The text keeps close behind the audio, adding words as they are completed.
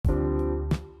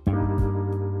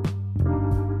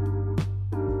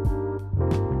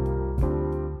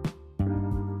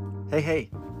Hey,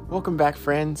 welcome back,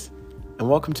 friends, and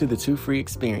welcome to the Two Free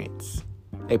Experience,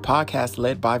 a podcast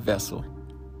led by Vessel.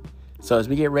 So as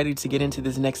we get ready to get into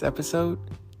this next episode,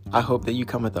 I hope that you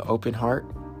come with an open heart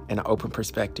and an open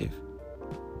perspective.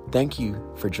 Thank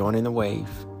you for joining the wave.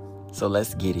 So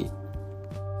let's get it.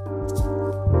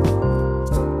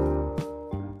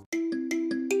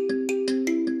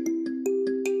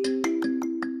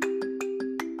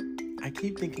 I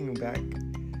keep thinking back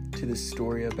to the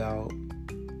story about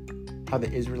how the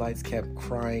Israelites kept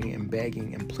crying and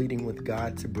begging and pleading with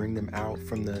God to bring them out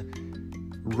from the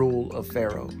rule of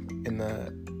Pharaoh and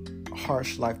the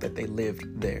harsh life that they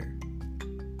lived there.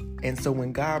 And so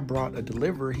when God brought a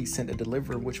deliverer, he sent a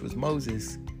deliverer, which was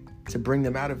Moses, to bring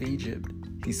them out of Egypt.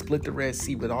 He split the Red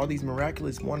Sea with all these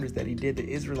miraculous wonders that he did. The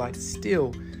Israelites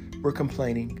still were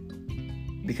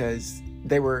complaining because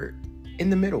they were in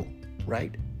the middle,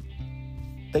 right?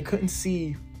 They couldn't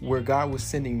see where God was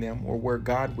sending them or where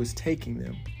God was taking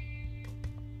them.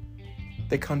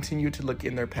 They continued to look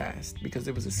in their past because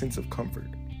there was a sense of comfort.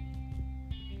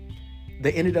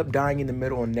 They ended up dying in the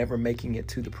middle and never making it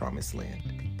to the promised land.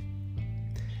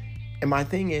 And my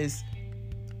thing is,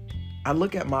 I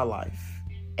look at my life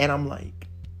and I'm like,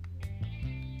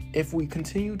 if we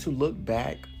continue to look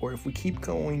back or if we keep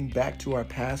going back to our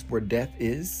past where death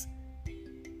is,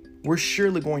 we're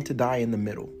surely going to die in the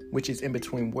middle, which is in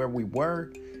between where we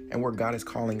were and where God is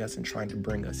calling us and trying to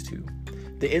bring us to.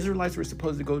 The Israelites were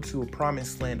supposed to go to a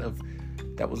promised land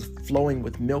that was flowing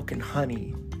with milk and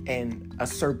honey and a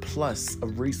surplus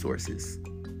of resources.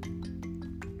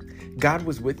 God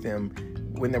was with them.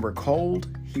 When they were cold,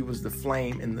 he was the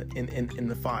flame in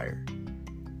the fire.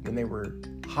 When they were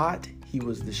hot, he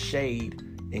was the shade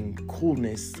and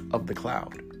coolness of the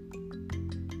cloud.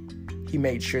 He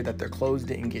made sure that their clothes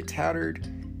didn't get tattered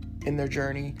in their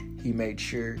journey. He made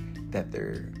sure that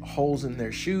their holes in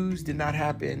their shoes did not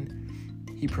happen.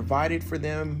 He provided for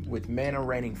them with manna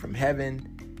raining from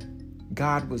heaven.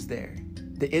 God was there.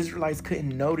 The Israelites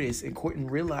couldn't notice and couldn't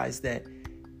realize that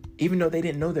even though they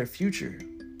didn't know their future,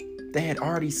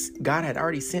 God had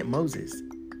already sent Moses.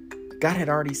 God had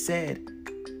already said,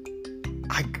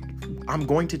 I'm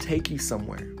going to take you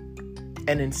somewhere.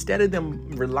 And instead of them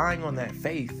relying on that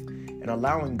faith and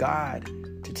allowing God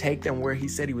to take them where he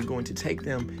said he was going to take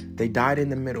them, they died in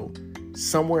the middle,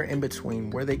 somewhere in between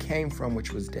where they came from,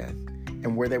 which was death,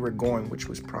 and where they were going, which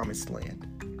was promised land.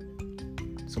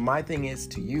 So my thing is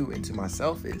to you and to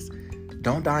myself is,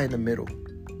 don't die in the middle.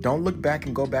 Don't look back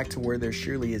and go back to where there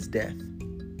surely is death.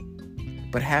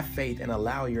 But have faith and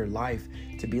allow your life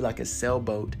to be like a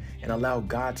sailboat and allow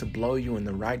God to blow you in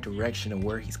the right direction of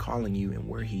where he's calling you and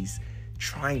where he's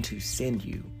trying to send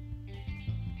you.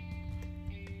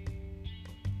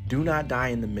 Do not die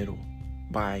in the middle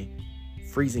by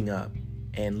freezing up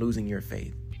and losing your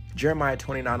faith. Jeremiah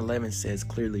 29:11 says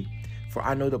clearly, "For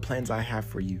I know the plans I have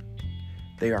for you.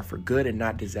 They are for good and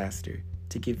not disaster,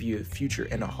 to give you a future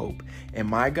and a hope. And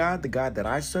my God, the God that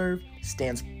I serve,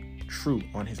 stands true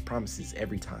on his promises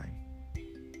every time."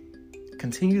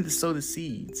 Continue to sow the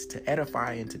seeds, to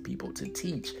edify into people, to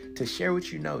teach, to share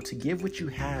what you know, to give what you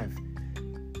have.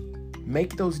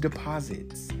 Make those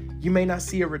deposits. You may not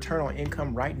see a return on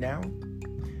income right now,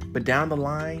 but down the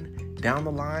line,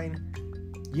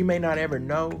 you may not ever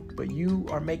know, but you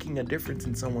are making a difference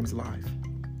in someone's life.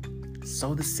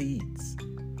 Sow the seeds.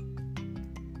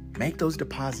 Make those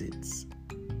deposits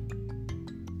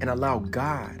and allow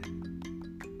God.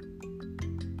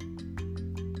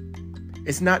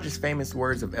 It's not just famous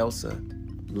words of Elsa,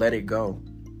 let it go,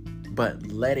 but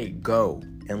let it go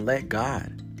and let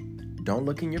God. Don't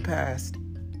look in your past.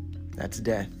 That's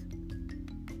death.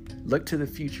 Look to the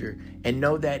future and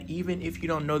know that even if you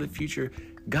don't know the future,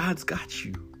 God's got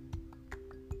you.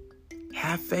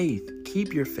 Have faith.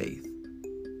 Keep your faith.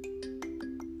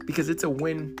 Because it's a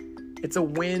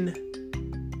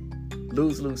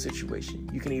lose-lose situation.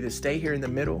 You can either stay here in the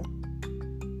middle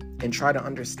and try to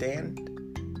understand,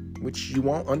 which you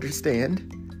won't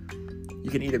understand.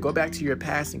 You can either go back to your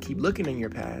past and keep looking in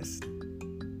your past,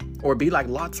 or be like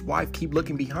Lot's wife, keep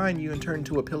looking behind you and turn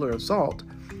into a pillar of salt.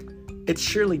 It's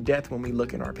surely death when we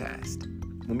look in our past,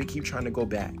 when we keep trying to go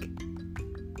back.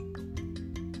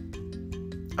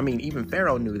 I mean, even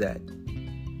Pharaoh knew that.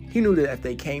 He knew that if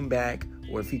they came back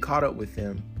or if he caught up with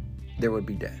them, there would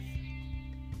be death.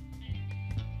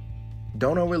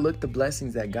 Don't overlook the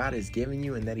blessings that God has given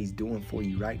you and that he's doing for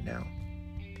you right now.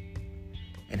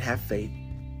 And have faith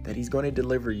that he's going to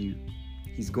deliver you.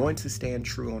 He's going to stand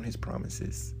true on his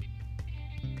promises.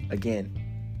 Again,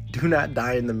 do not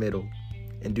die in the middle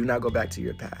and do not go back to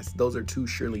your past. Those are two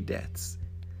surely deaths.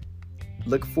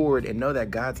 Look forward and know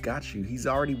that God's got you. He's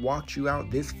already walked you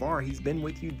out this far. He's been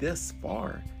with you this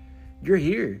far. You're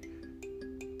here.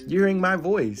 You're hearing my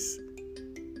voice.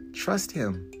 Trust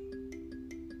him.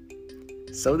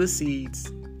 Sow the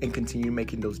seeds and continue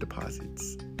making those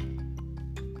deposits.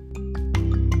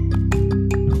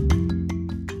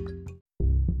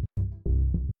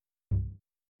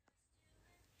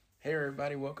 Hey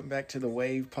everybody, welcome back to the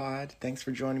Wave Pod. Thanks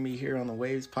for joining me here on the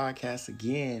Waves Podcast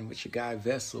again with your guy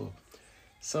Vessel.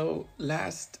 So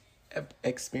last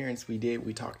experience we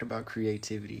talked about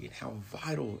creativity and how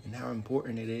vital and how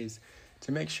important it is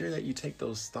to make sure that you take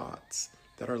those thoughts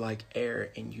that are like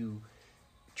air and you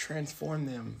transform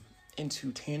them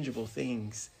into tangible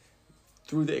things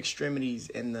through the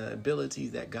extremities and the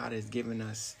abilities that God has given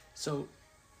us. So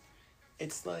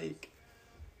it's like,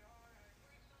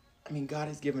 God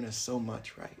has given us so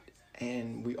much, right?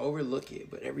 And we overlook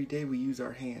it, but every day we use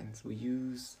our hands, we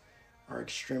use our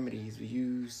extremities, we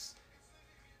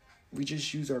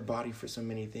just use our body for so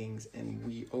many things, and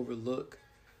we overlook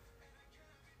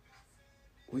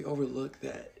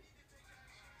that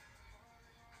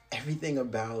everything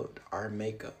about our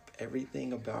makeup,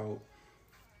 everything about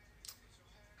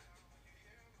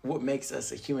what makes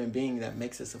us a human being, that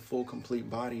makes us a full, complete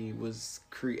body, was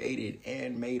created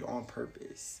and made on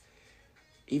purpose.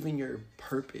 Even your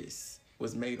purpose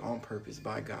was made on purpose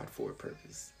by God for a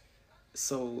purpose.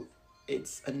 So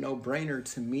it's a no-brainer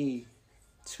to me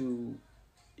to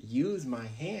use my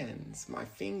hands, my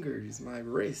fingers, my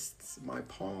wrists, my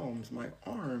palms, my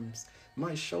arms,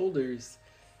 my shoulders,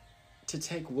 to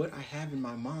take what I have in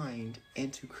my mind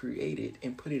and to create it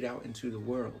and put it out into the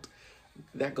world.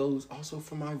 That goes also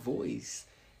for my voice.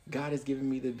 God has given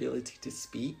me the ability to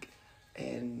speak,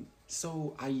 and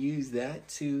so I use that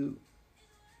to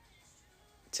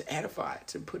edify,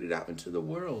 to put it out into the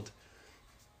world.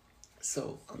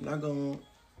 So I'm not going to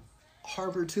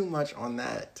harbor too much on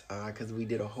that because we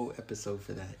did a whole episode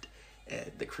for that,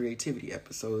 the creativity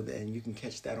episode, and you can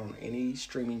catch that on any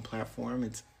streaming platform.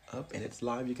 It's up and it's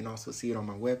live. You can also see it on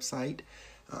my website,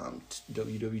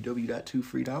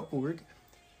 www.twofree.org.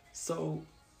 So,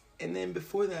 and then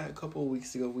before that, a couple of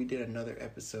weeks ago, we did another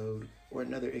episode or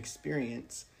another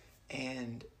experience,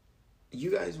 and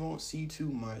you guys won't see too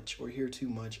much or hear too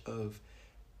much of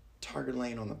Target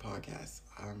Lane on the podcast.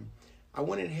 I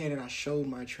went ahead and I showed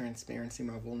my transparency,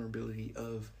 my vulnerability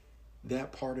of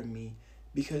that part of me,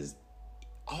 because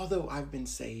although I've been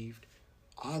saved,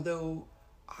 although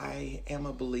I am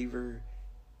a believer,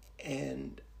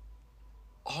 and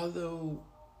although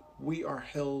we are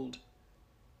held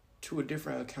to a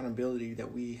different accountability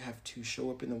that we have to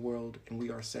show up in the world and we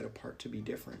are set apart to be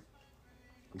different,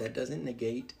 that doesn't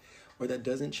negate or that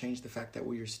doesn't change the fact that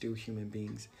we are still human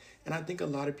beings. And I think a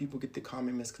lot of people get the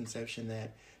common misconception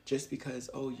that just because,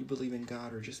 you believe in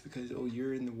God, or just because,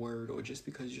 you're in the Word, or just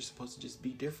because you're supposed to just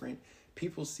be different,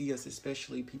 people see us,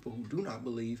 especially people who do not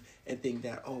believe, and think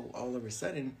that, all of a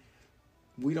sudden,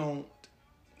 we don't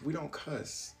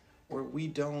cuss, or we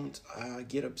don't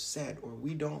get upset, or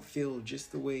we don't feel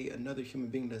just the way another human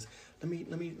being does. Let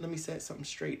me set something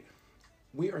straight.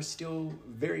 We are still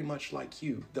very much like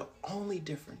you. The only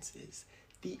difference is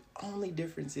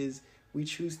we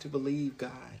choose to believe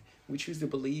God. We choose to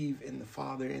believe in the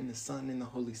Father and the Son and the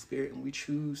Holy Spirit, and we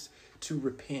choose to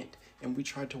repent, and we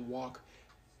try to walk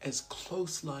as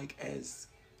close like as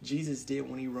Jesus did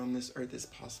when he roamed this earth as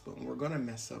possible. And we're going to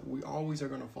mess up. We always are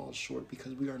going to fall short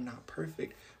because we are not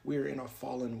perfect. We are in a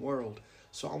fallen world.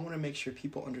 So I want to make sure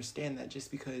people understand that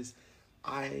just because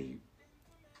I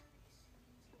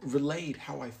relayed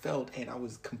how I felt and I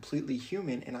was completely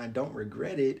human and I don't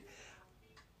regret it,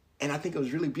 and I think it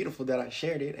was really beautiful that I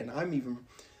shared it, and I'm even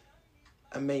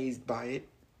amazed by it,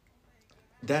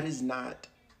 that is not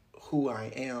who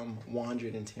I am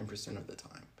 110% of the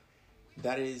time.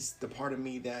 That is the part of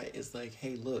me that is like,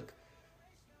 hey, look,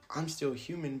 I'm still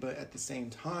human, but at the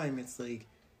same time, it's like,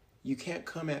 you can't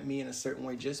come at me in a certain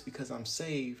way just because I'm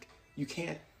saved. You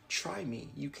can't try me.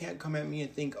 You can't come at me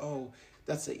and think,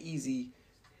 that's an easy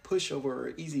pushover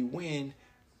or easy win,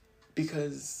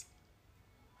 because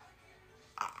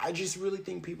I just really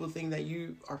think people think that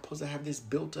you are supposed to have this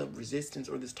built up resistance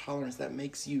or this tolerance that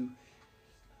makes you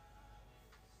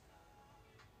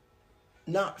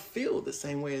not feel the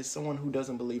same way as someone who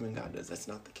doesn't believe in God does. That's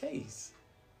not the case.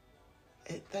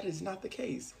 That is not the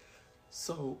case.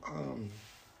 So,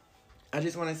 I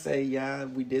just want to say, yeah,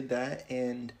 we did that,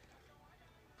 and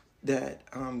that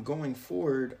going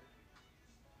forward,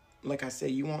 like I say,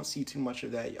 you won't see too much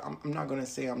of that. I'm not going to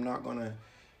say I'm not going to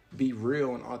be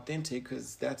real and authentic,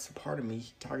 because that's a part of me.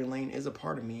 Target Lane is a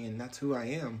part of me, and that's who I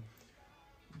am.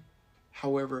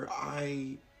 However,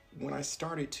 I when I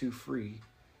started Too Free,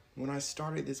 when I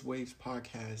started this Waves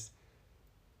podcast,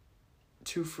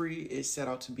 Too Free is set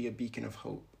out to be a beacon of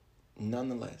hope.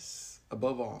 Nonetheless,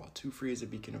 above all, Too Free is a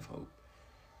beacon of hope.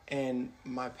 And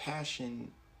my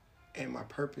passion and my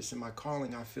purpose and my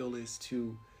calling, I feel, is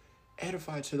to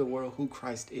edify to the world who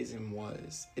Christ is and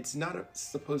was. It's not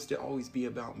supposed to always be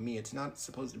about me. It's not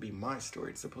supposed to be my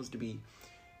story. It's supposed to be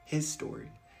his story.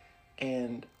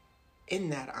 And in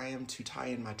that, I am to tie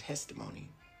in my testimony.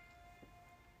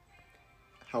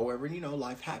 However,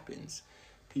 life happens.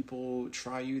 People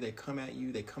try you, they come at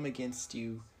you, they come against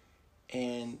you.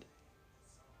 And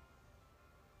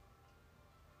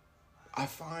I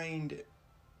find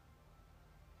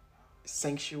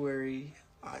sanctuary,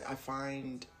 I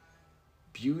find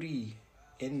beauty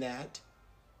in that,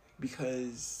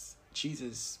 because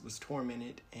Jesus was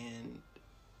tormented and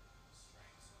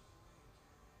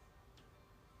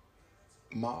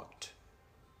mocked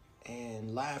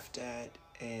and laughed at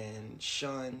and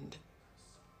shunned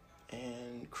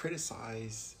and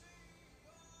criticized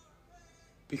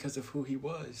because of who he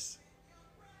was.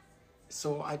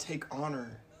 So I take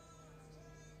honor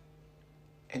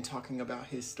in talking about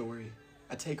his story.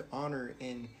 I take honor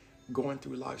in going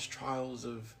through life's trials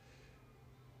of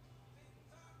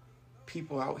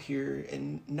people out here,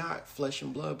 and not flesh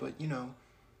and blood, but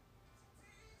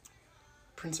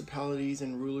principalities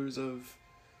and rulers of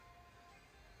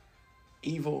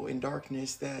evil and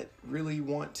darkness that really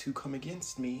want to come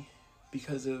against me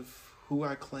because of who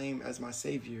I claim as my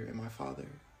Savior and my Father.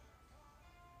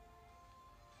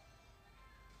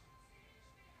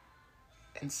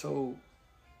 And so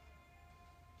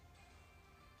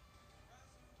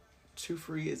Too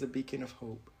Free is a beacon of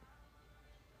hope.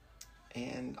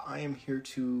 And I am here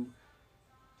to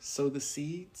sow the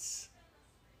seeds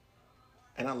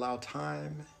and allow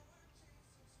time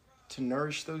to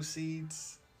nourish those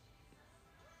seeds.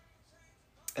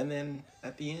 And then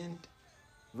at the end,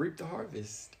 reap the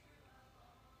harvest.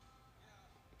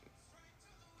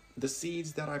 The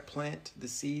seeds that I plant, the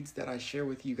seeds that I share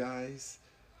with you guys,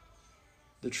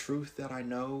 the truth that I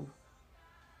know,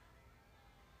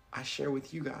 I share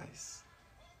with you guys.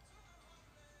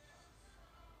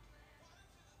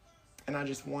 And I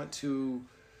just want to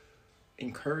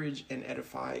encourage and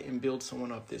edify and build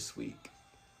someone up this week.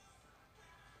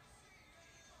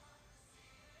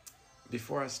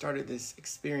 Before I started this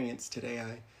experience today,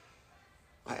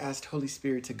 I asked Holy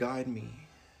Spirit to guide me,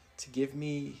 to give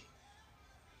me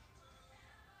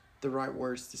the right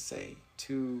words to say,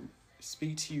 to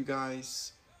speak to you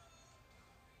guys,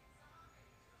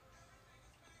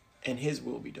 and his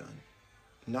will be done.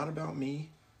 Not about me,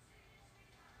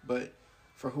 but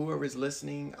for whoever is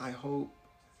listening, I hope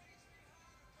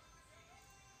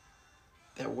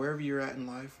that wherever you're at in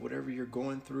life, whatever you're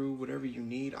going through, whatever you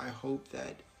need, I hope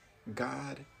that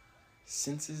God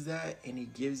senses that and he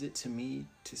gives it to me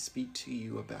to speak to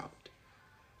you about.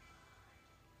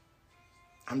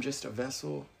 I'm just a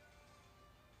vessel,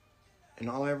 and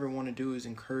all I ever want to do is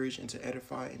encourage and to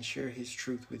edify and share his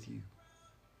truth with you.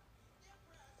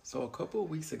 So a couple of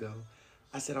weeks ago,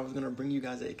 I said I was going to bring you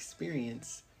guys an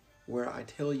experience where I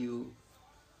tell you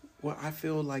what I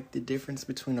feel like the difference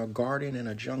between a garden and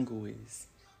a jungle is.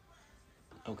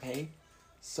 Okay?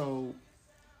 So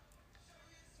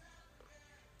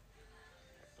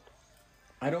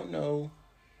I don't know.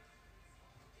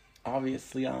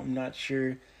 Obviously, I'm not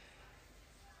sure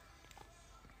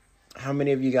how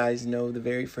many of you guys know the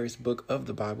very first book of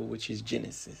the Bible, which is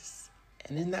Genesis.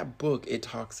 And in that book, it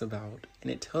talks about, and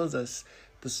it tells us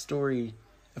the story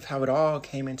of how it all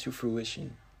came into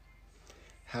fruition.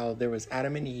 How there was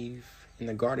Adam and Eve in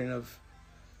the Garden of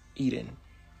Eden.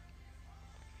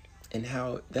 And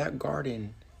how that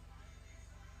garden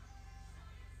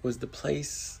was the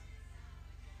place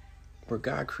where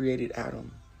God created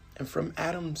Adam. And from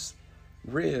Adam's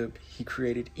rib, he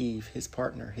created Eve, his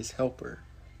partner, his helper.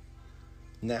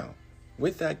 Now,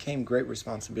 with that came great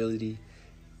responsibility,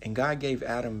 and God gave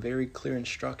Adam very clear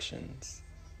instructions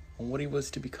on what he was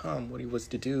to become, what he was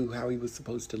to do, how he was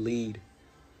supposed to lead.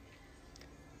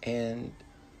 And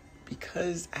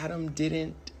because Adam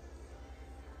didn't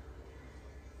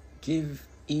give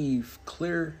Eve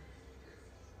clear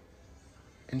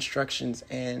instructions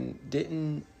and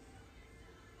didn't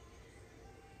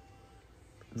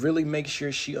really make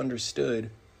sure she understood,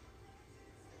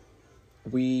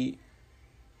 we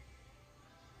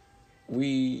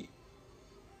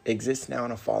exist now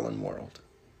in a fallen world.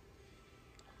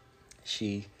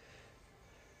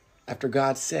 After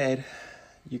God said,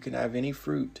 you can have any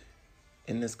fruit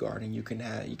in this garden, you can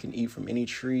eat from any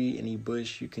tree, any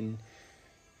bush, you can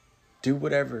do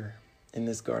whatever in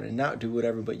this garden, not do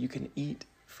whatever, but you can eat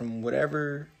from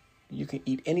whatever You can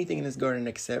eat anything in this garden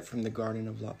except from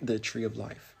the tree of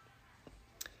life.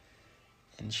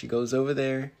 And she goes over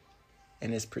there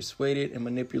and is persuaded and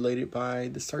manipulated by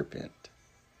the serpent,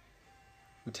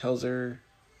 who tells her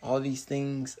all these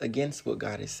things against what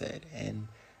God has said, and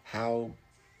how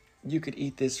you could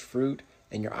eat this fruit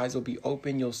and your eyes will be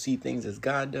open. You'll see things as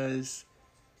God does.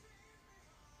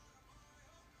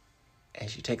 And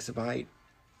she takes a bite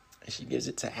and she gives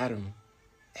it to Adam.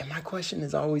 And my question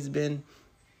has always been,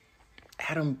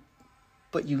 Adam,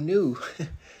 but you knew.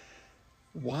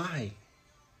 Why?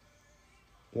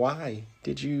 Why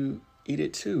did you eat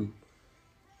it too?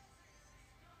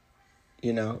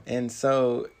 And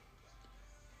so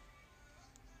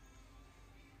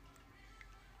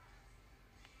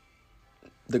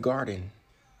the garden.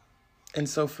 And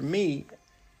so for me,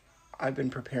 I've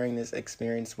been preparing this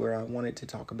experience where I wanted to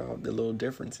talk about the little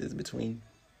differences between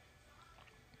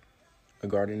a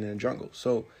garden and a jungle.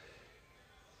 So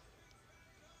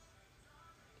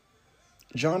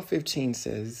John 15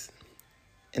 says,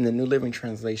 in the New Living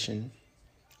Translation,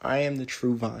 I am the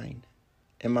true vine,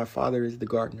 and my Father is the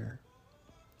gardener.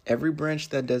 Every branch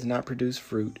that does not produce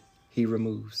fruit, he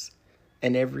removes,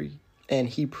 and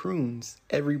he prunes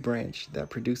every branch that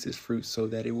produces fruit so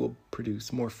that it will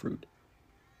produce more fruit.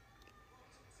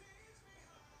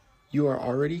 You are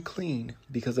already clean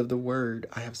because of the word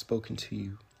I have spoken to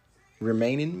you.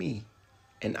 Remain in me,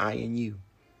 and I in you.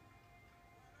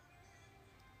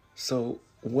 So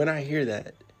when I hear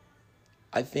that,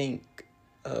 I think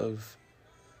of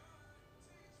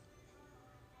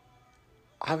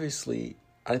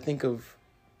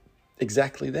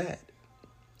exactly that.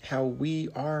 How we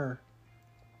are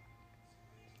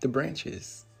the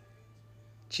branches.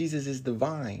 Jesus is the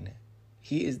vine.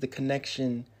 He is the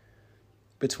connection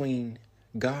between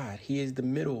God. He is the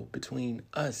middle between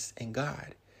us and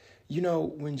God.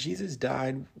 When Jesus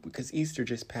died, because Easter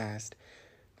just passed,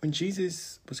 when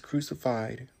Jesus was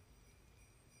crucified,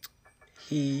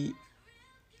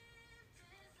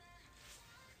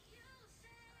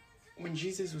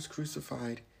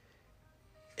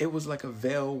 it was like a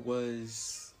veil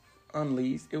was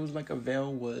unleashed. It was like a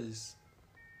veil was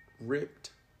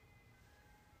ripped.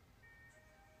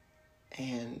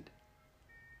 And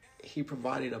he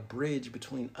provided a bridge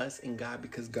between us and God,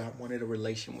 because God wanted a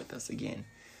relation with us again.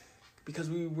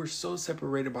 Because we were so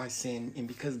separated by sin, and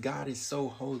because God is so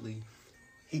holy,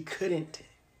 he couldn't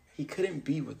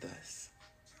be with us,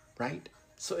 right?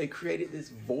 So it created this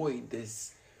void,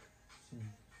 this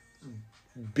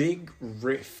big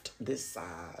rift, this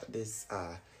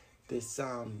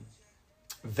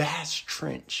vast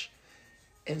trench.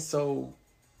 And so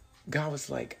God was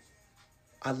like,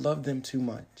 I love them too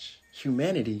much.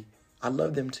 Humanity, I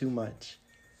love them too much.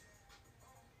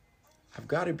 I've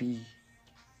got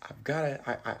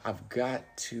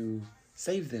to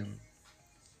save them.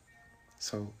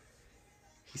 So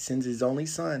he sends his only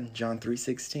son, John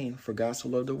 3:16, for God so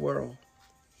loved the world,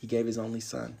 he gave his only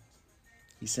son.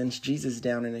 He sends Jesus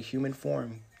down in a human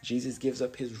form. Jesus gives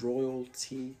up his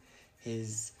royalty,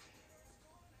 his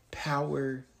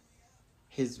power,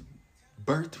 his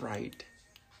birthright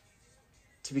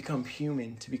to become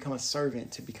human, to become a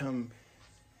servant, to become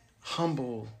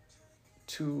humble,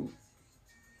 to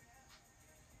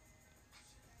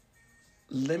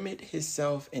limit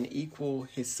himself and equal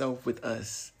himself with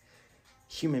us,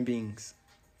 human beings.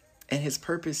 And his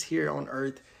purpose here on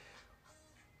earth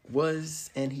was,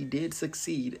 and he did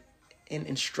succeed in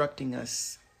instructing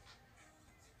us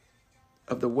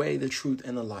of the way, the truth,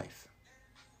 and the life.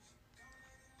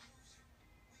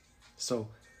 So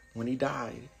when he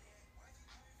died,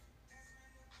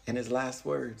 in his last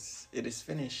words, it is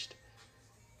finished.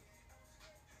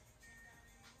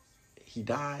 He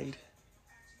died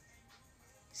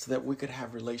so that we could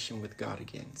have relation with God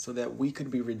again, so that we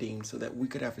could be redeemed, so that we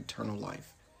could have eternal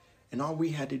life. And all we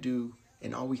had to do,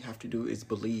 and all we have to do, is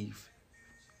believe.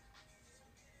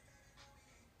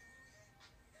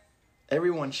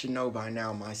 Everyone should know by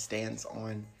now my stance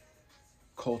on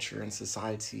culture and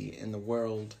society and the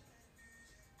world.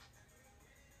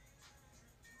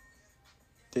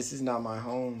 This is not my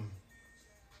home.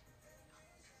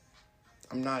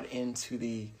 I'm not into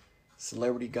the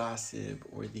celebrity gossip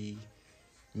or the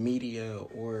media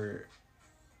or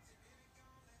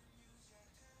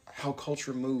how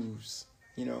culture moves,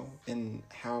 and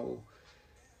how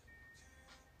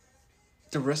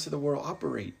the rest of the world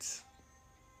operates.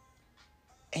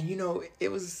 And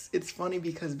it's funny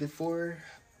because before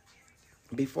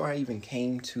I even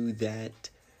came to that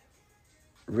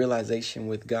realization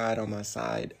with God on my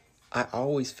side, I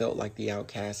always felt like the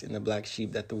outcast and the black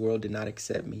sheep, that the world did not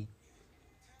accept me.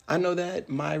 I know that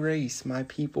my race, my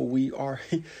people, we are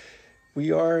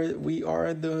We are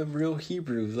the real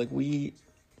Hebrews. Like we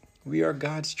are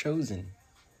God's chosen.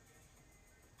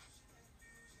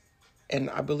 And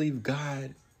I believe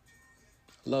God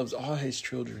loves all his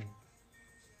children.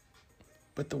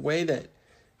 But the way that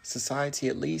society,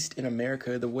 at least in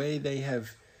America, the way they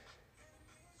have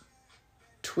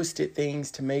twisted things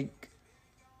to make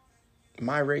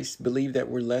my race believe that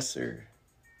we're lesser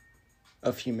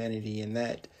of humanity and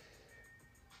that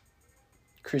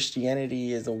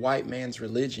Christianity is a white man's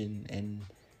religion and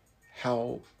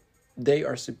how they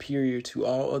are superior to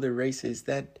all other races,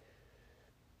 that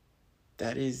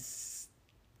is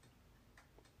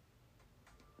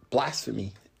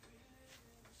blasphemy.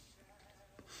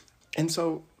 And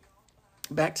so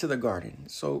back to the garden.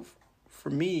 So for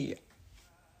me,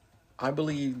 I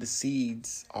believe the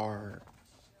seeds are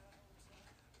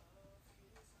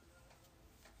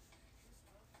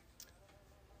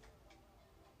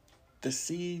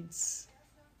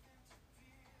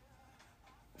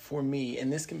for me,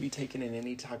 and this can be taken in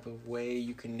any type of way.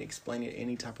 You can explain it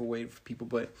any type of way for people,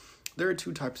 but there are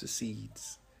two types of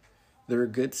seeds. There are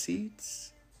good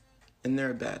seeds and there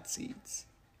are bad seeds.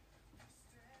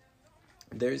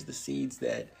 There's the seeds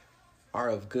that are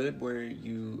of good, where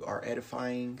you are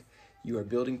edifying, you are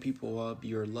building people up,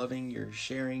 you're loving, you're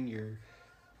sharing, you're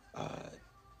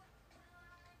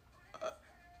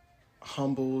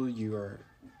humble, you are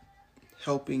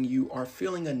helping, you are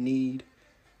feeling a need,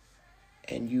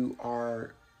 and you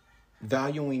are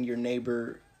valuing your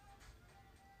neighbor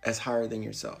as higher than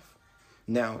yourself.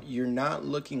 Now, you're not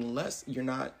looking less of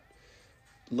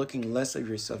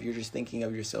yourself, you're just thinking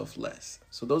of yourself less.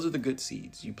 So those are the good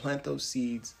seeds. You plant those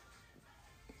seeds,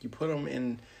 you put them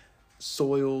in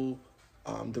soil,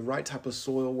 the right type of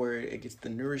soil where it gets the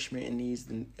nourishment it needs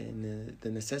and the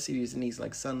necessities it needs,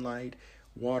 like sunlight,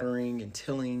 watering, and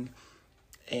tilling.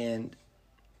 And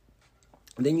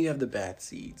then you have the bad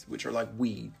seeds, which are like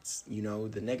weeds, the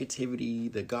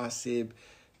negativity, the gossip,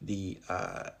 the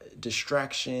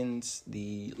distractions,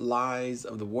 the lies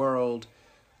of the world,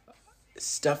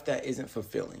 stuff that isn't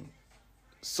fulfilling.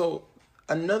 So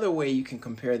another way you can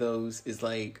compare those is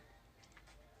like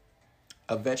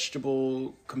a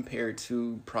vegetable compared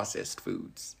to processed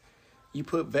foods. You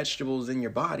put vegetables in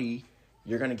your body,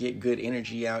 you're going to get good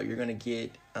energy out. You're going to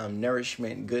get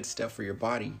nourishment, good stuff for your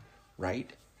body, right?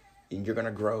 And you're going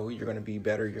to grow. You're going to be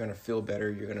better. You're going to feel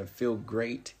better. You're going to feel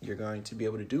great. You're going to be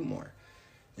able to do more.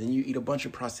 Then you eat a bunch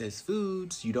of processed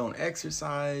foods. You don't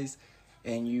exercise.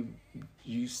 And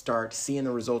you start seeing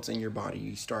the results in your body.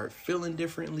 You start feeling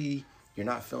differently. You're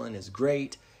not feeling as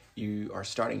great. You are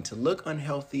starting to look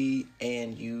unhealthy.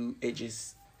 And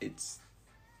it's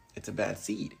a bad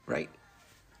seed, right?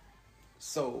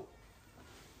 So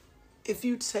if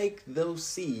you take those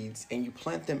seeds and you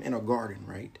plant them in a garden,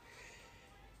 right?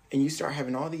 And you start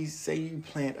having all these, say you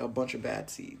plant a bunch of bad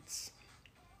seeds.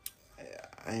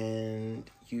 And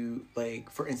you, like,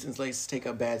 for instance, let's take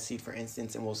a bad seed, for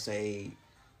instance, and we'll say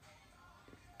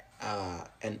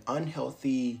an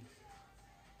unhealthy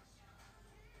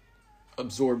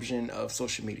absorption of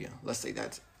social media. Let's say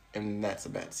that's a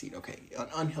bad seed. Okay, an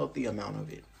unhealthy amount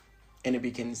of it. And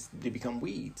they become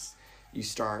weeds. You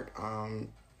start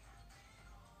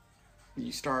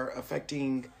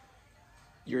affecting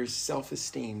your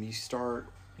self-esteem. You start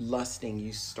lusting.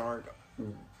 You start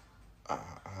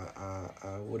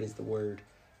what is the word?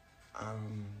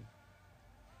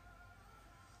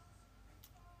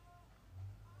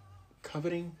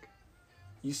 Coveting.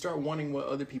 You start wanting what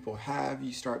other people have.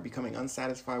 You start becoming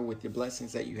unsatisfied with the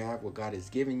blessings that you have, what God has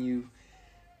given you.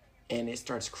 And it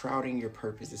starts crowding your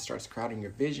purpose. It starts crowding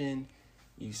your vision.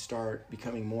 You start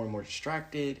becoming more and more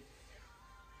distracted.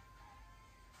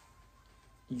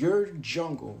 Your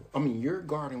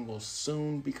garden will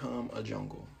soon become a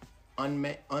jungle.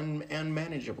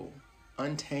 Unmanageable,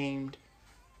 untamed,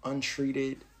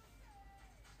 untreated.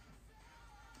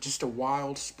 Just a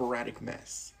wild, sporadic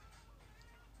mess.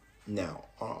 Now,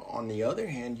 on the other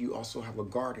hand, you also have a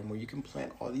garden where you can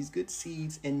plant all these good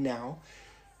seeds. And now,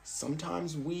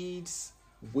 sometimes weeds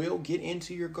will get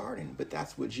into your garden, but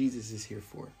that's what Jesus is here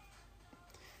for.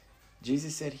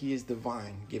 Jesus said he is the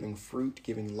vine, giving fruit,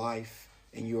 giving life,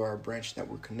 and you are a branch that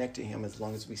will connect to him as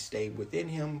long as we stay within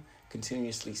him,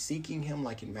 continuously seeking him,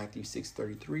 like in Matthew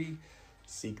 6:33.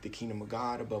 Seek the kingdom of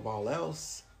God above all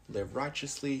else, live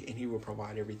righteously, and he will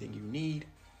provide everything you need.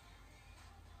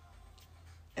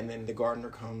 And then the gardener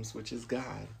comes, which is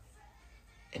God,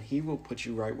 and he will put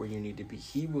you right where you need to be.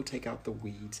 He will take out the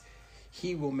weeds.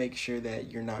 He will make sure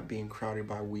that you're not being crowded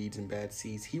by weeds and bad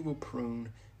seeds. He will prune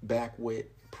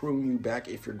you back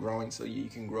if you're growing, so you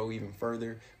can grow even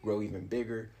further, grow even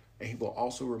bigger, And he will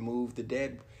also remove the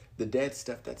dead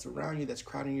stuff that's around you, that's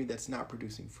crowding you, that's not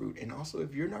producing fruit. And also,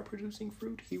 if you're not producing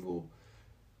fruit,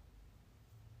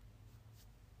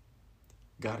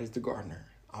 God is the gardener.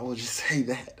 I will just say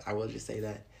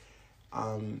that.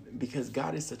 Because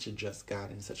God is such a just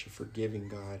God and such a forgiving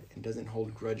God and doesn't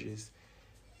hold grudges.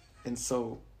 And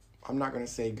so I'm not going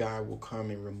to say God will come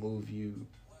and remove you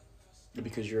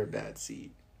because you're a bad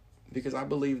seed. Because I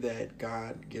believe that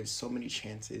God gives so many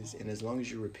chances. And as long as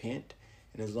you repent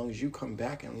and as long as you come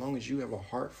back and as long as you have a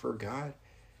heart for God,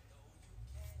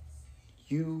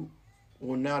 you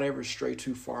will not ever stray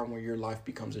too far where your life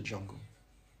becomes a jungle.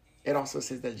 It also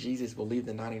says that Jesus will leave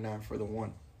the 99 for the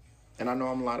one. And I know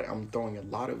I'm throwing a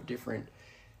lot of different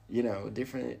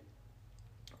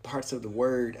parts of the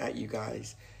word at you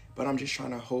guys, but I'm just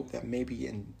trying to hope that maybe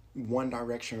in one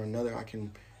direction or another, I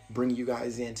can bring you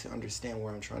guys in to understand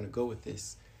where I'm trying to go with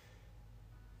this.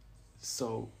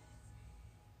 So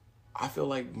I feel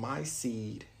like my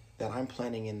seed that I'm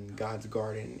planting in God's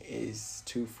garden is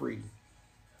to free.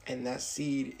 And that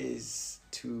seed is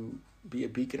to be a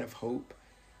beacon of hope,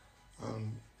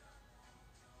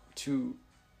 to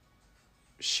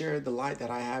share the light that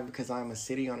I have because I'm a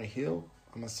city on a hill.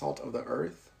 I'm a salt of the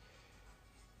earth.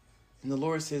 And the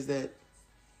Lord says that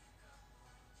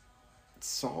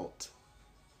salt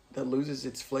that loses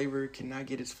its flavor cannot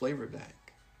get its flavor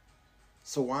back.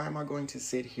 So why am I going to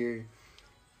sit here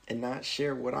and not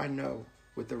share what I know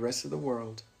with the rest of the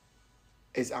world?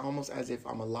 It's almost as if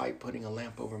I'm a light putting a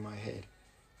lamp over my head.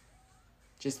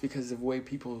 Just because of the way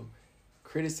people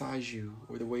criticize you,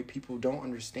 or the way people don't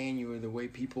understand you, or the way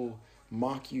people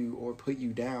mock you or put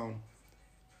you down,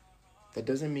 that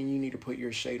doesn't mean you need to put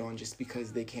your shade on just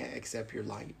because they can't accept your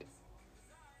light.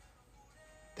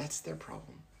 That's their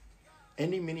problem.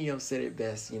 Andy Mineo said it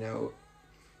best,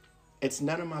 it's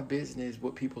none of my business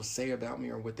what people say about me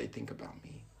or what they think about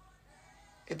me.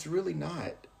 It's really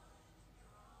not.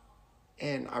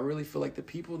 And I really feel like the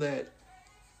people that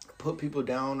put people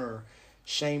down or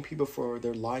shame people for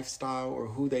their lifestyle or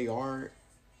who they are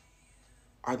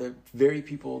the very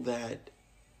people that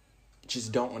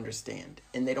just don't understand.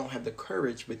 And they don't have the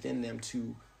courage within them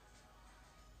to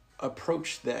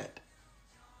approach that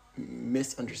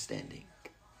misunderstanding.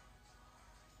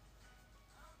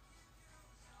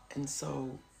 And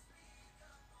so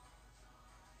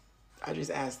I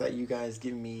just ask that you guys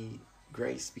give me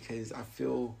grace because I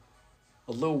feel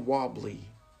a little wobbly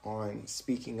on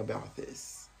speaking about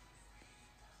this.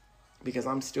 Because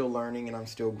I'm still learning and I'm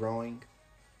still growing.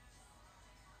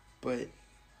 But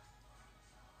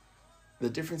the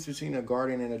difference between a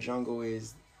garden and a jungle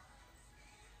is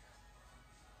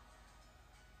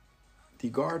the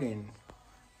garden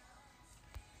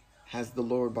has the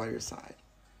Lord by your side.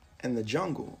 And the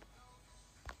jungle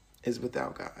is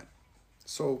without God.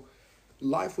 So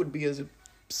life would be a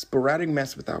sporadic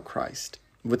mess without Christ,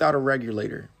 without a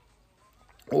regulator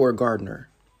or a gardener,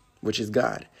 which is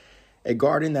God. A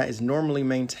garden that is normally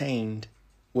maintained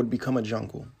would become a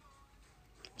jungle.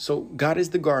 So God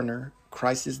is the gardener,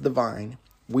 Christ is the vine,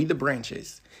 we the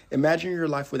branches. Imagine your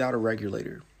life without a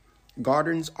regulator.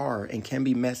 Gardens are and can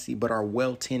be messy, but are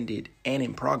well tended and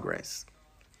in progress.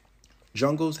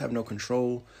 Jungles have no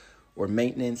control or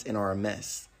maintenance and are a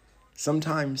mess.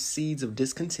 Sometimes seeds of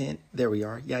discontent, there we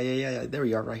are. Yeah, there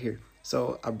we are right here.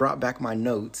 So I brought back my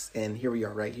notes and here we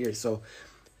are right here. So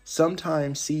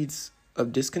sometimes seeds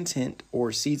of discontent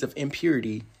or seeds of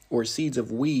impurity or seeds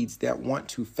of weeds that want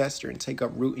to fester and take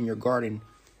up root in your garden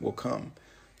will come.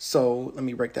 So let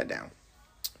me break that down.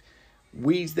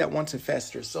 Weeds that want to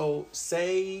fester. So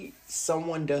say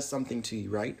someone does something to you,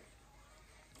 right?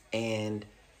 And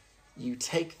you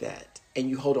take that and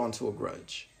you hold on to a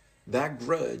grudge. That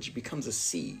grudge becomes a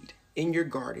seed in your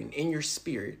garden, in your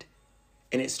spirit,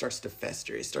 and it starts to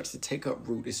fester. It starts to take up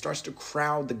root. It starts to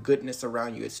crowd the goodness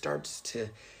around you. It starts to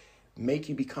make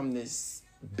you become this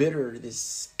bitter,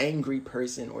 this angry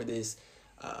person, or this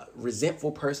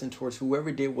resentful person towards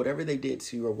whoever did whatever they did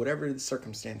to you or whatever the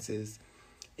circumstances.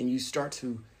 And you start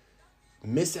to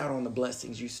miss out on the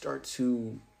blessings. You start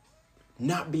to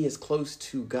not be as close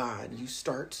to God. You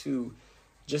start to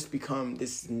just become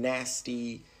this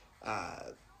nasty,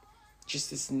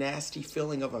 this nasty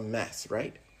feeling of a mess,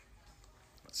 right?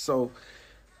 So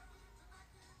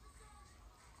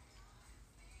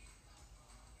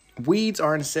weeds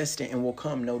are incessant and will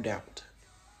come, no doubt.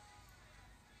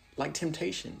 Like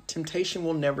temptation. Temptation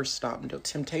will never stop.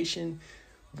 Temptation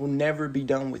will never be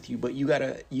done with you, but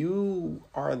you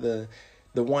are the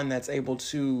one that's able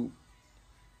to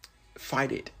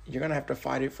fight it. You're going to have to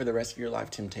fight it for the rest of your life,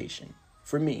 temptation.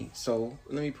 For me, so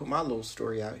let me put my little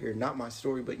story out here. Not my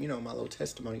story, but my little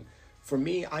testimony. For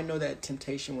me, I know that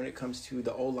temptation when it comes to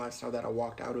the old lifestyle that I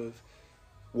walked out of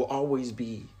will always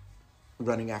be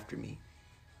running after me.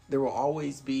 There will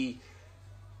always be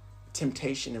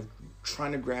temptation of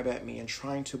trying to grab at me and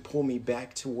trying to pull me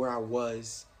back to where I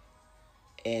was.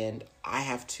 And I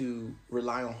have to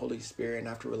rely on Holy Spirit, and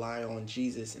I have to rely on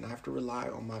Jesus, and I have to rely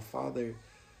on my Father,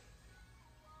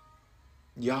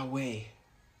 Yahweh,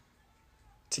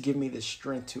 to give me the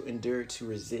strength to endure, to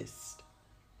resist.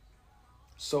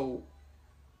 So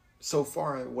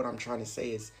far, what I'm trying to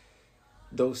say is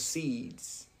those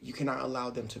seeds, you cannot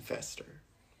allow them to fester.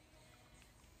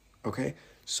 Okay?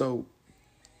 So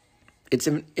it's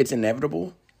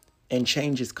inevitable, and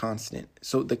change is constant.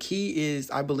 So the key is,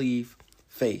 I believe,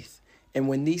 faith. And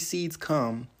when these seeds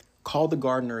come, call the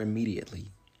gardener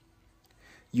immediately.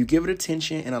 You give it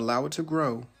attention and allow it to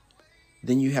grow,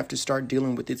 then you have to start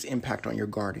dealing with its impact on your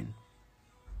garden.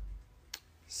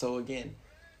 So again,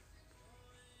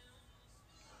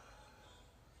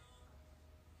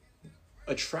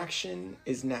 attraction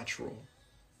is natural.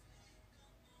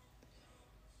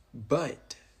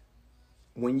 But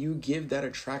when you give that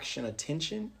attraction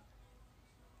attention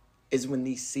is when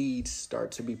these seeds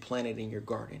start to be planted in your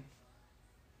garden.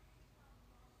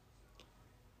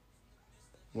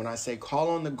 When I say call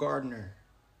on the gardener,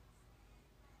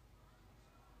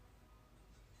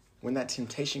 when that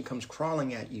temptation comes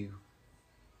crawling at you,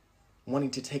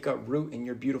 wanting to take up root in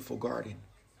your beautiful garden,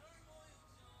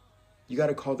 you got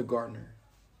to call the gardener.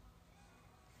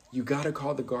 You got to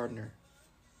call the gardener.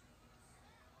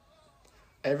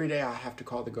 Every day I have to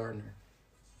call the gardener.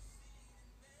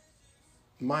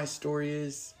 My story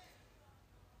is,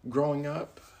 growing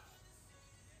up,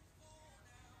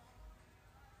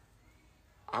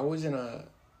 I was in a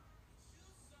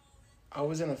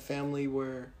family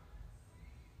where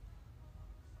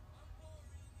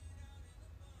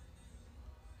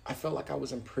I felt like I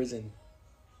was in prison.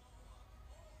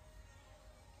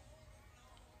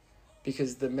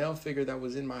 Because the male figure that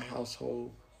was in my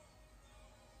household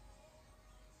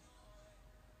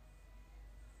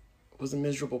was a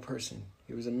miserable person.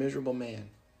 He was a miserable man.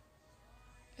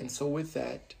 And so with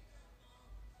that,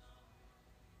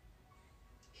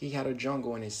 he had a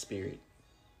jungle in his spirit.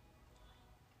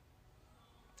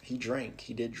 He drank,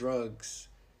 he did drugs.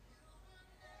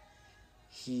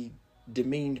 He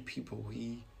demeaned people.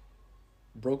 He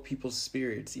broke people's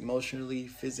spirits emotionally,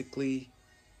 physically,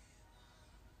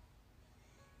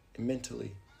 and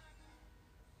mentally.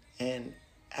 And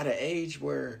at an age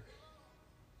where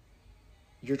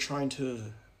you're trying to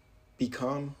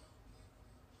become,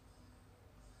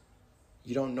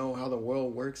 you don't know how the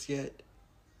world works yet.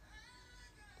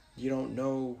 You don't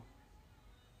know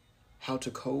how to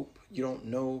cope. You don't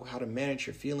know how to manage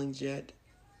your feelings yet.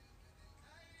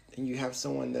 And you have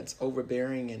someone that's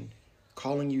overbearing and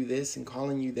calling you this and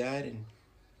calling you that and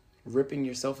ripping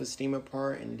your self-esteem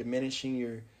apart and diminishing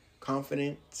your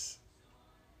confidence.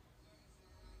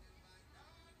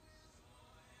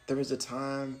 There was a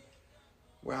time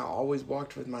where I always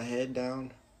walked with my head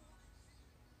down,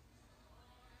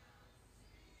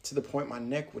 to the point my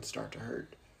neck would start to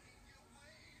hurt.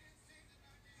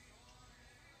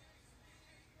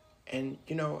 And,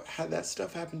 had that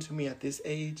stuff happened to me at this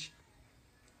age,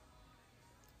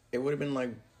 it would have been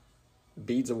like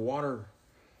beads of water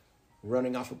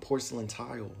running off a porcelain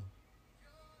tile.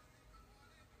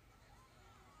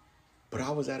 But I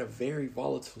was at a very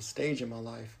volatile stage in my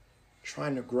life,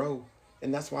 trying to grow.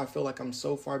 And that's why I feel like I'm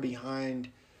so far behind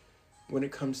when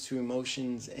it comes to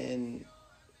emotions and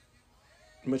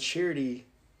maturity,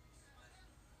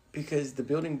 because the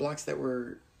building blocks that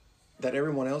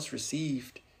everyone else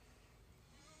received,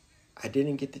 I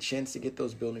didn't get the chance to get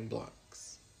those building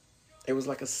blocks. It was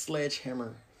like a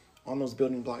sledgehammer on those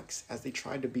building blocks as they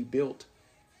tried to be built.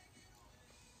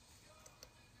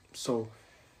 So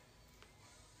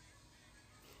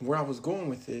where I was going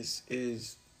with this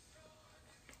is,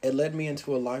 it led me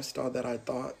into a lifestyle that I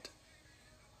thought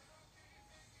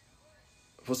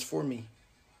was for me.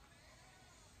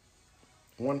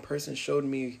 One person showed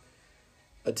me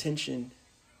attention,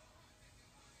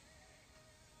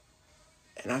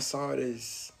 and I saw it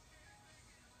as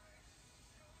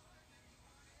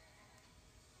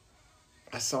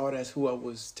who I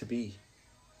was to be,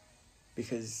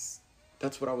 because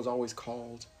that's what I was always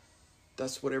called.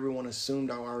 That's what everyone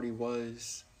assumed I already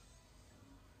was.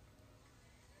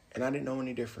 And I didn't know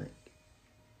any different.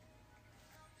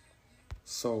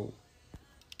 So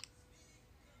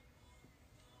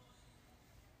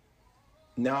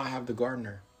now I have the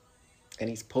gardener, and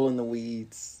he's pulling the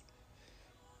weeds,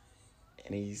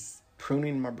 and he's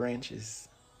pruning my branches.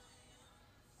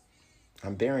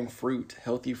 I'm bearing fruit,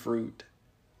 healthy fruit.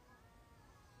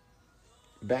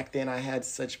 Back then, I had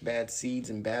such bad seeds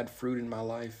and bad fruit in my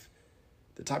life.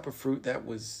 The type of fruit that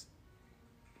was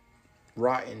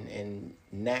rotten and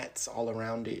gnats all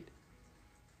around it.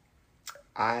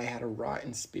 I had a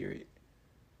rotten spirit.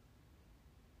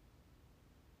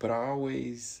 But I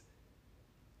always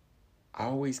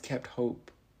kept hope.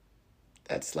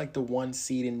 That's like the one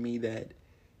seed in me that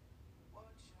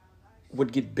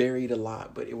would get buried a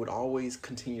lot, but it would always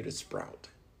continue to sprout.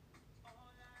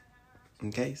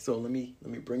 Okay, so let me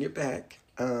bring it back.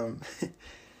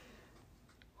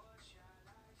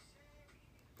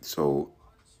 So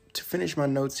to finish my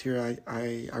notes here,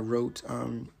 I wrote,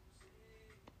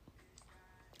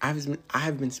 I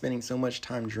have been spending so much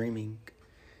time dreaming.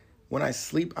 When I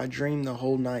sleep, I dream the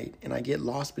whole night, and I get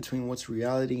lost between what's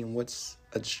reality and what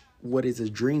is a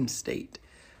dream state.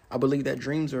 I believe that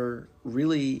dreams are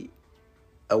really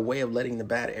a way of letting the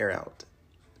bad air out.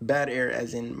 Bad air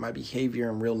as in my behavior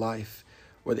in real life,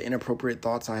 or the inappropriate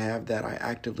thoughts I have that I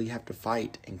actively have to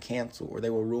fight and cancel, or they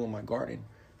will ruin my garden.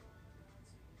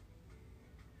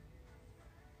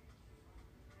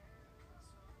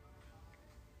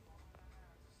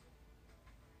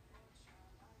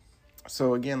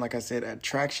 So again, like I said,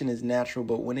 attraction is natural,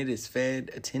 but when it is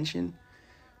fed attention,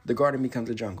 the garden becomes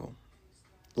a jungle.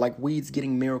 Like weeds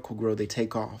getting miracle grow, they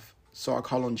take off. So I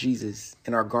call on Jesus,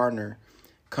 and our gardener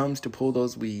comes to pull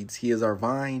those weeds. He is our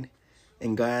vine,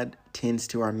 and God tends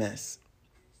to our mess.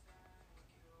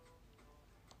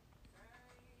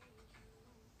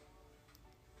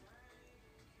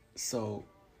 So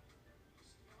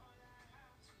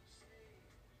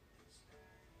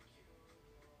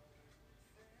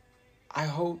I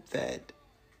hope that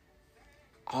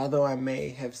although I may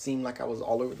have seemed like I was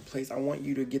all over the place, I want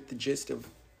you to get the gist of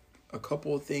a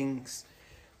couple of things,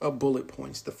 bullet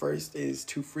points. The first is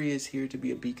Too Free is here to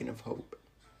be a beacon of hope.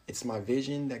 It's my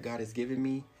vision that God has given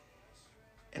me,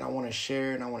 and I want to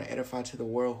share and I want to edify to the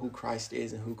world who Christ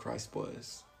is and who Christ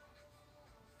was.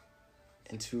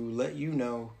 And to let you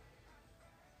know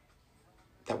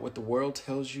that what the world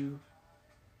tells you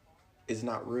is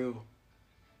not real.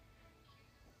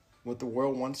 What the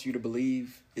world wants you to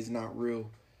believe is not real.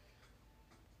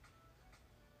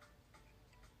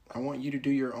 I want you to do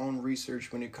your own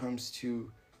research when it comes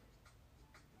to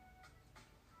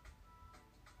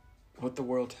what the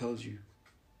world tells you.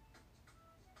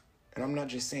 And I'm not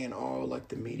just saying, like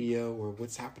the media or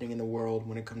what's happening in the world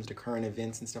when it comes to current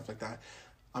events and stuff like that.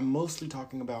 I'm mostly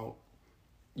talking about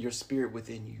your spirit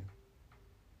within you.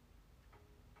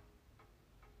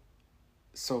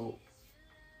 So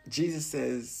Jesus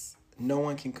says no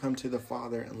one can come to the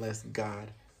Father unless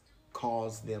God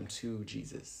calls them to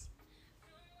Jesus.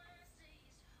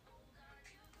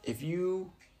 If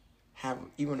you have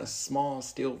even a small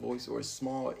still voice or a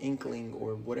small inkling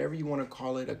or whatever you want to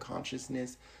call it, a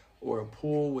consciousness or a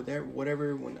pull,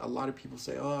 whatever, when a lot of people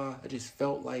say, I just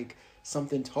felt like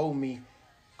something told me,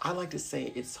 I like to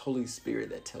say it's Holy Spirit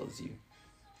that tells you.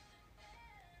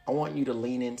 I want you to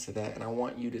lean into that, and I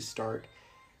want you to start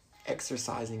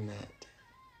exercising that.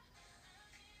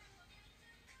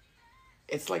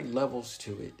 It's like levels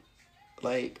to it.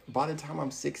 Like by the time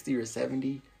I'm 60 or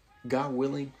 70, God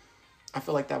willing, I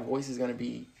feel like that voice is going to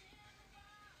be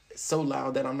so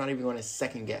loud that I'm not even going to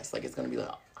second guess. Like it's going to be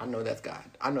like, I know that's God.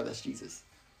 I know that's Jesus.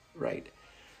 Right?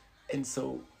 And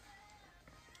so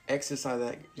exercise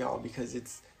that, y'all, because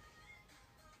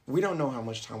we don't know how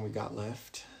much time we got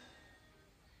left.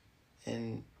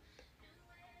 And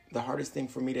the hardest thing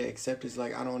for me to accept is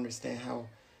like, I don't understand how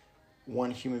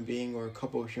one human being or a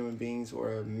couple of human beings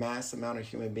or a mass amount of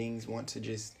human beings want to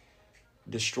just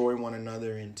destroy one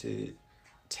another and to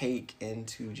take and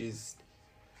to just...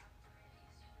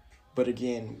 But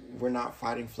again, we're not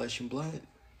fighting flesh and blood.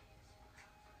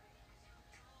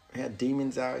 We have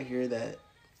demons out here that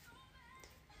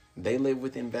they live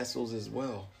within vessels as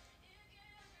well.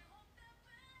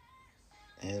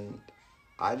 And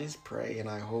I just pray and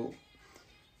I hope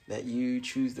that you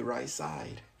choose the right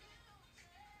side.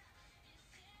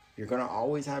 You're going to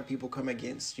always have people come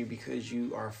against you because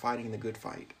you are fighting the good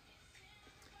fight.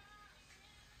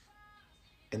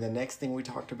 And the next thing we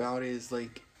talked about is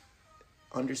like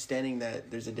understanding that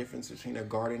there's a difference between a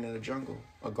garden and a jungle.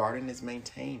 A garden is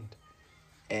maintained,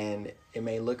 and it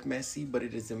may look messy, but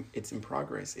it's in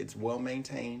progress. It's well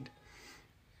maintained,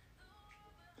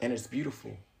 and it's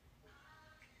beautiful.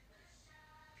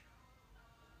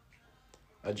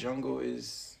 A jungle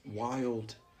is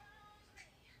wild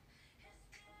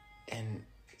and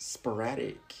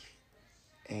sporadic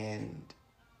and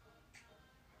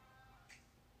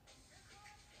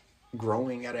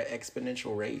growing at an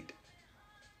exponential rate.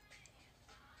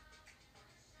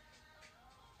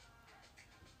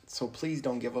 So please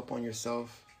don't give up on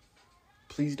yourself.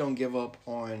 Please don't give up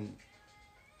on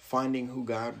finding who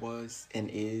God was and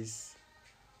is.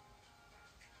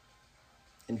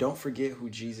 And don't forget who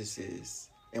Jesus is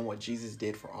and what Jesus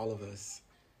did for all of us.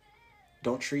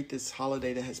 Don't treat this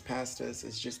holiday that has passed us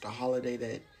as just a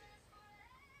holiday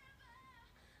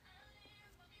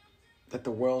that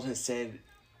the world has said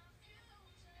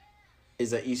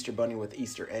is an Easter bunny with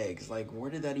Easter eggs. Like, where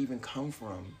did that even come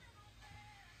from?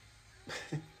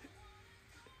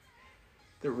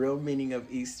 The real meaning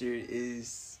of Easter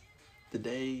is the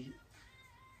day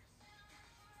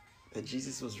that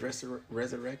Jesus was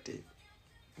resurrected,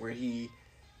 where he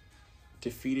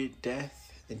defeated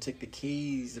death and took the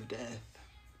keys of death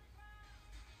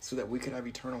so that we could have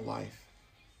eternal life.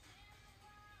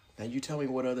 Now you tell me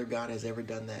what other God has ever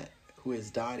done that, who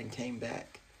has died and came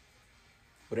back.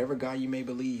 Whatever God you may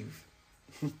believe.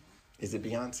 Is it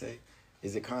Beyonce?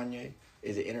 Is it Kanye?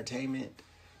 Is it entertainment?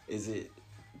 Is it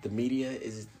the media?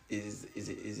 Is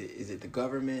it the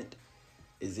government?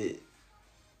 Is it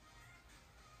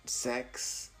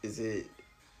sex? Is it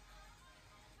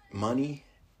money?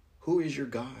 Who is your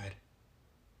God?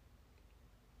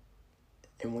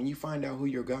 And when you find out who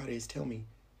your God is, tell me,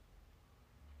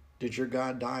 did your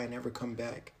God die and never come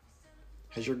back?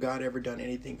 Has your God ever done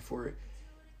anything for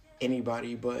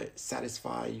anybody but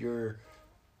satisfy your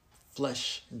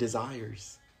flesh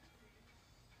desires?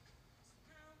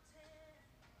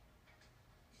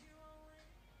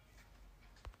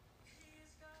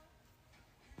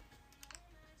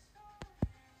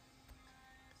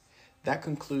 That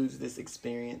concludes this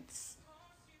experience.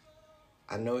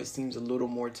 I know it seems a little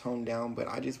more toned down, but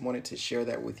I just wanted to share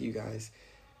that with you guys.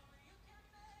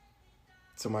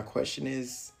 So my question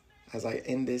is, as I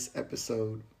end this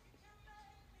episode,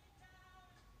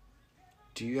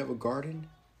 do you have a garden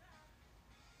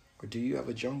or do you have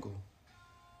a jungle?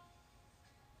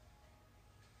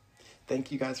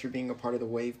 Thank you guys for being a part of the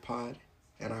Wave Pod,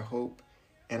 and I hope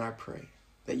and I pray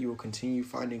that you will continue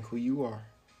finding who you are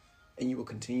and you will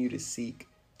continue to seek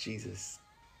Jesus.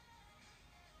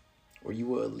 Or you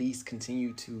will at least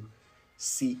continue to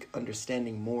seek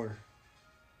understanding more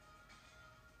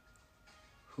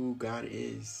who God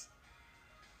is.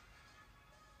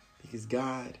 Because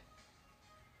God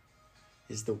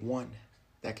is the one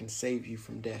that can save you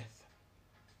from death.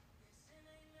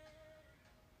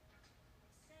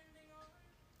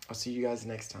 I'll see you guys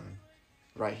next time,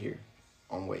 right here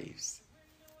on Waves.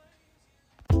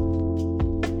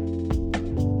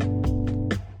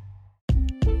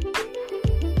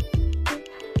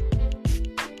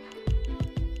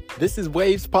 This is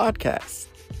Waves Podcast,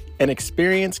 an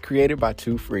experience created by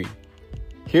Two Free.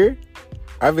 Here,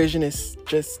 our vision is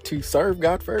just to serve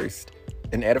God first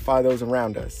and edify those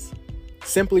around us.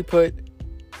 Simply put,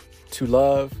 to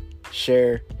love,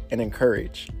 share, and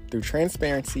encourage through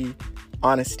transparency,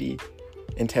 honesty,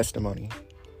 and testimony.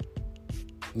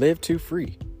 Live Two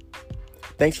Free.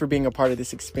 Thanks for being a part of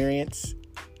this experience,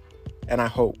 and I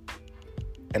hope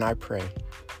and I pray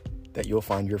that you'll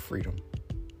find your freedom.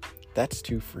 That's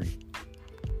Two Free.